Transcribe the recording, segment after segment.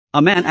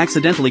A man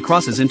accidentally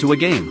crosses into a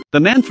game. The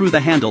man threw the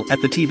handle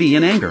at the TV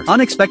in anger,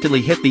 unexpectedly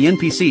hit the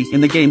NPC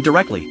in the game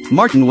directly.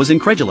 Martin was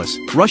incredulous,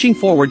 rushing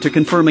forward to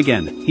confirm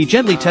again. He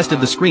gently tested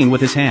the screen with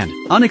his hand,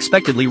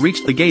 unexpectedly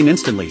reached the game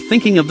instantly.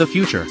 Thinking of the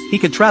future, he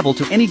could travel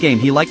to any game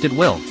he liked at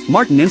will.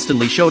 Martin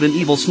instantly showed an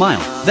evil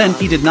smile. Then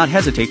he did not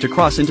hesitate to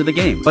cross into the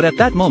game. But at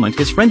that moment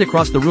his friend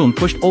across the room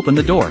pushed open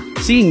the door.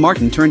 Seeing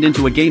Martin turned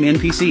into a game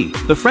NPC,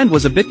 the friend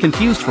was a bit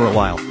confused for a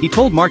while. He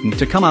told Martin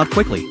to come out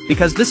quickly,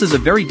 because this is a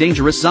very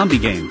dangerous zombie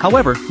game.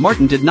 However,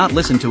 Martin did not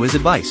listen to his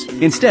advice.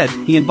 Instead,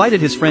 he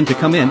invited his friend to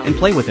come in and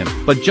play with him.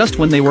 But just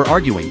when they were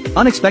arguing,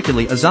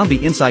 unexpectedly a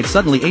zombie inside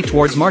suddenly ate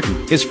towards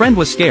Martin. His friend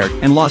was scared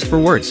and lost for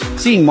words.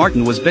 Seeing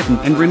Martin was bitten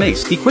and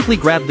grimaced, he quickly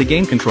grabbed the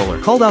game controller,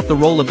 called out the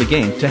role of the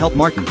game to help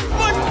Martin.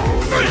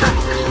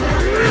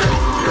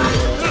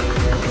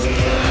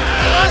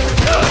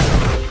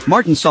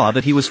 Martin saw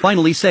that he was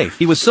finally safe.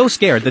 He was so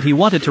scared that he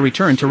wanted to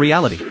return to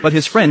reality, but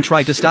his friend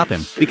tried to stop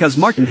him, because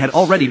Martin had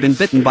already been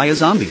bitten by a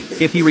zombie.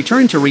 If he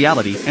returned to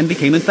reality and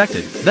became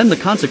infected, then the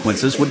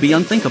consequences would be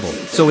unthinkable.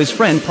 So his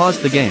friend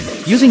paused the game,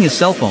 using his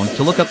cell phone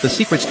to look up the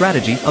secret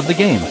strategy of the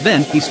game.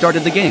 Then he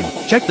started the game,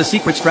 checked the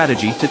secret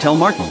strategy to tell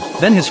Martin.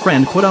 Then his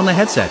friend put on the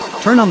headset,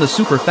 turned on the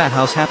super fat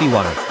house happy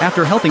water,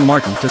 after helping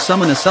Martin to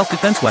summon a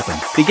self-defense weapon,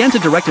 began to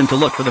direct him to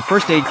look for the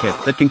first aid kit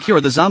that can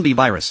cure the zombie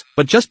virus.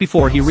 But just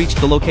before he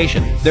reached the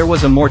location, there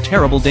was a more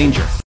terrible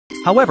danger.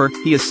 However,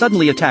 he is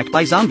suddenly attacked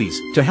by zombies.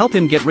 To help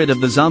him get rid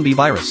of the zombie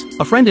virus,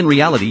 a friend in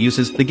reality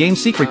uses the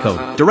game's secret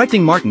code,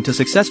 directing Martin to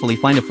successfully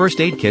find a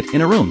first aid kit in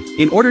a room.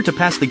 In order to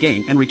pass the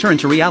game and return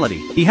to reality,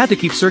 he had to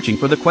keep searching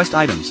for the quest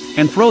items,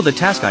 and throw the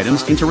task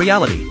items into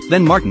reality.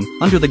 Then Martin,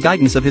 under the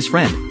guidance of his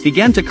friend,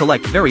 began to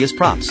collect various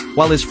props,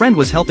 while his friend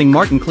was helping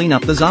Martin clean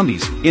up the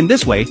zombies. In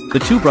this way,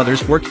 the two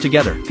brothers worked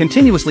together,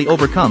 continuously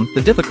overcome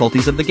the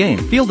difficulties of the game.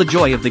 Feel the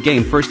joy of the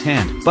game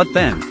firsthand. But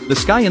then, the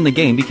sky in the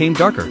game became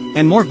darker,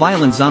 and more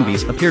violent zombies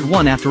appeared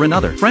one after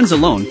another. Friends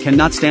alone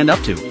cannot stand up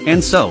to.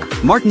 And so,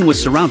 Martin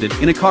was surrounded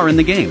in a car in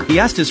the game. He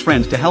asked his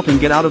friend to help him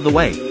get out of the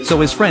way, so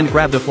his friend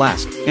grabbed a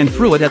flask, and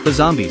threw it at the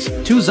zombies.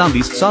 Two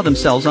zombies saw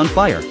themselves on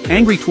fire,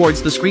 angry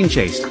towards the screen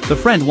chased. The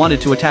friend wanted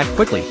to attack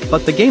quickly,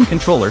 but the game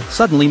controller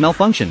suddenly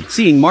malfunctioned.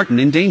 Seeing Martin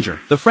in danger,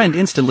 the friend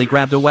instantly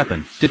grabbed a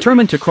weapon,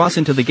 determined to cross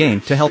into the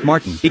game to help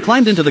Martin. He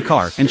climbed into the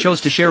car and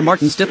chose to share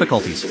Martin's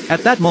difficulties.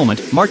 At that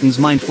moment, Martin's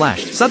mind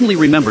flashed, suddenly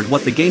remembered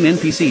what the game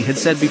NPC had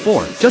said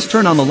before. Just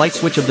turn on the light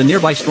switch of the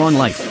nearby strong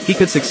light. He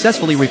could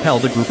successfully repel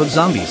the group of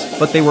zombies,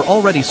 but they were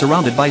already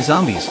surrounded by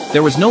zombies.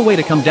 There was no way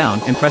to come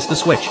down and press the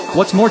switch.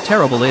 What's more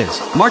terrible is,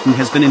 Martin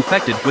has been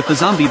infected with the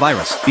zombie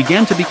virus,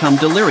 began to become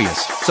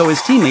delirious, so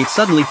his teammates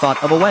suddenly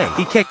thought of a way.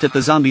 He kicked at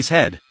the zombie's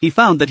head. He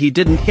found that he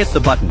didn't hit the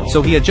button,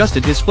 so he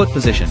adjusted his foot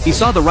position. He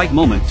saw the right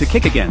moment to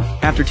kick again.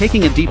 After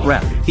taking a deep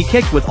breath, he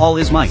kicked with all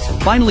his might,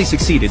 finally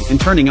succeeded in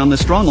turning on the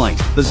strong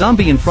light. The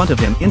zombie in front of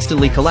him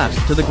instantly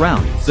collapsed to the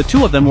ground. The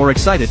two of them were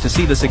excited to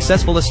see the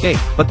successful escape,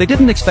 but they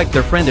didn't expect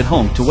their friend at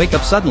home to wake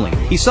up suddenly.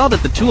 He saw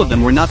that the two of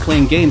them were not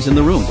playing games in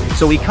the room,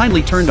 so he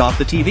kindly turned off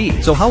the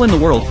TV. So how in the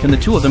world can the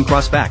two of them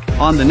cross back?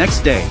 On the next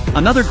day,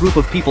 another group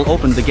of people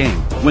opened the game.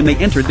 When they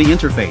entered the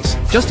interface,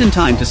 just in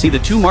time to see the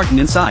two Martin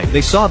inside,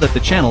 they saw that the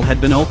channel had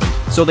been opened,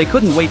 so they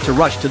couldn't wait to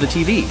rush to the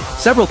TV.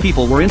 Several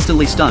people were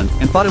instantly stunned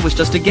and thought it was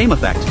just a game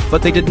effect,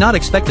 but they did not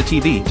expect the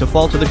TV to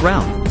fall to the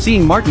ground.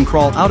 Seeing Martin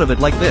crawl out of it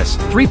like this,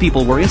 3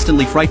 people were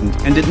instantly frightened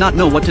and did not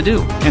know what to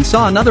do, and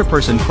saw another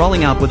person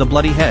crawling out with a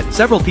bloody head.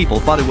 Several people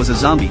thought it was a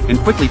zombie and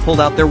quickly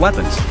pulled out their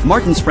weapons.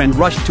 Martin's friend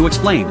rushed to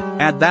explain.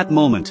 At that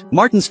moment,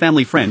 Martin's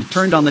family friend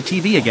turned on the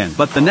TV again,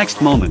 but the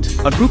next moment,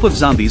 a group of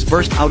zombies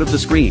burst out of the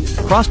screen,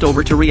 crossed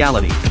over to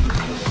reality.